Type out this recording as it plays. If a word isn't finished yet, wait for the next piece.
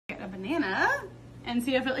get a banana and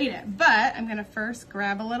see if it'll eat it. But I'm gonna first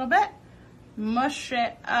grab a little bit, mush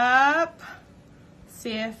it up,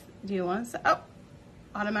 see if, do you want some? Oh,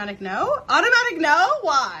 automatic no? Automatic no?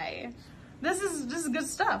 Why? This is good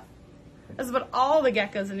stuff. This is what all the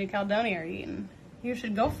geckos in New Caledonia are eating. You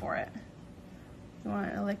should go for it. You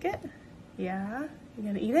want to lick it? Yeah? You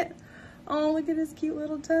gonna eat it? Oh, look at his cute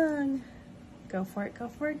little tongue. Go for it, go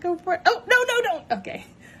for it, go for it. Oh, no, don't. Okay,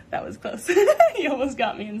 that was close. You almost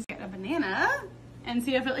got me. Get a banana and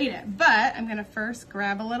see if it'll eat it. But I'm gonna first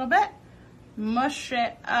grab a little bit, mush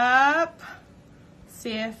it up,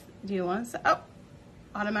 see if, do you want some? Oh,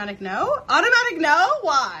 automatic no? Automatic no?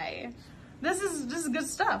 Why? This is good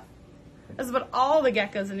stuff. This is what all the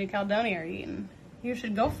geckos in New Caledonia are eating. You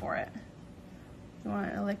should go for it. You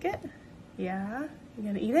want to lick it? Yeah? You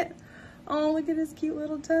gonna eat it? Oh, look at his cute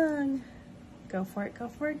little tongue. Go for it, go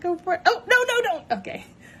for it, go for it. Oh, no, don't. Okay,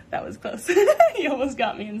 that was close. You almost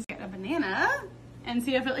got me. Get a banana and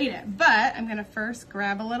see if it'll eat it. But I'm gonna first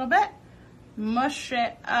grab a little bit, mush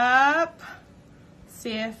it up,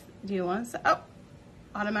 see if, do you want some? Oh,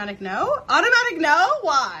 automatic no? Automatic no?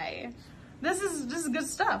 Why? This is good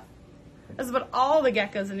stuff. This is what all the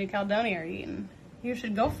geckos in New Caledonia are eating. You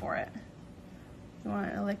should go for it. You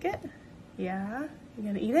want to lick it? Yeah? You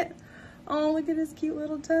gonna eat it? Oh, look at his cute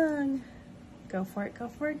little tongue. Go for it, go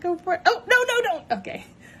for it, go for it. Oh, no, don't. Okay,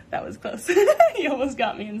 that was close. You almost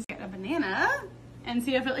got me. Get a banana and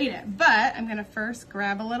see if it'll eat it. But I'm gonna first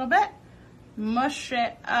grab a little bit, mush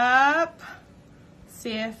it up,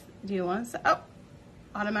 see if, do you want some? Oh,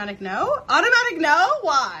 automatic no? Automatic no?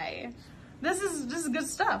 Why? This is good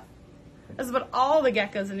stuff. This is what all the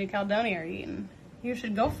geckos in New Caledonia are eating. You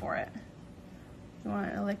should go for it. You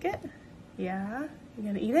want to lick it? Yeah? You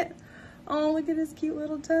gonna eat it? Oh, look at his cute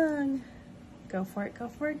little tongue. Go for it, go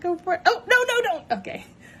for it, go for it. Oh, no, don't. Okay,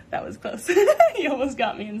 that was close. You almost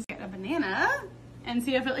got me. Get a banana and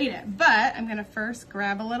see if it'll eat it. But I'm gonna first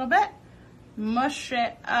grab a little bit, mush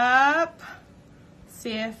it up,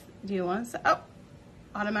 see if, do you want some? Oh,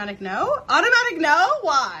 automatic no? Automatic no?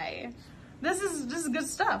 Why? This is good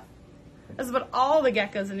stuff. This is what all the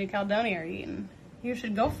geckos in New Caledonia are eating. You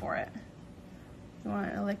should go for it. You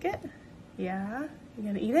want to lick it? Yeah? You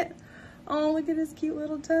gonna eat it? Oh, look at his cute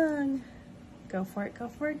little tongue. Go for it, go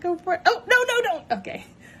for it, go for it. Oh, no, don't. Okay,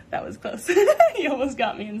 that was close. You almost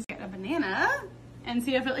got me. Get a banana and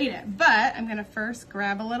see if it'll eat it. But I'm gonna first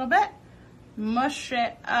grab a little bit, mush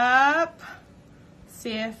it up,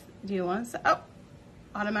 see if, do you want some? Oh,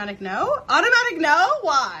 automatic no? Automatic no?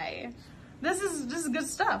 Why? This is good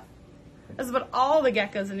stuff. This is what all the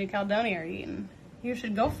geckos in New Caledonia are eating. You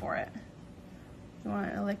should go for it. You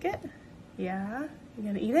want to lick it? Yeah? You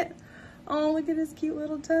gonna eat it? Oh, look at his cute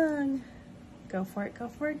little tongue. Go for it, go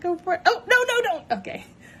for it, go for it. Oh, no, don't. Okay,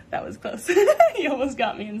 that was close. You almost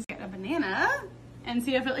got me. Get a banana and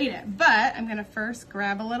see if it'll eat it. But I'm gonna first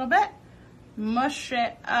grab a little bit, mush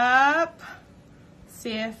it up,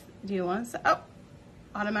 see if, do you want some? Oh,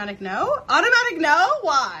 automatic no? Automatic no?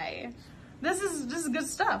 Why? This is good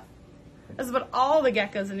stuff. This is what all the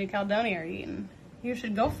geckos in New Caledonia are eating. You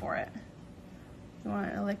should go for it. You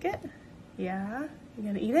want to lick it? Yeah? You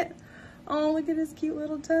gonna eat it? Oh, look at his cute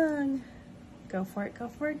little tongue. Go for it, go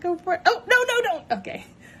for it, go for it. Oh, no, don't. Okay,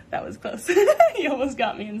 that was close. You almost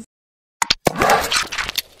got me.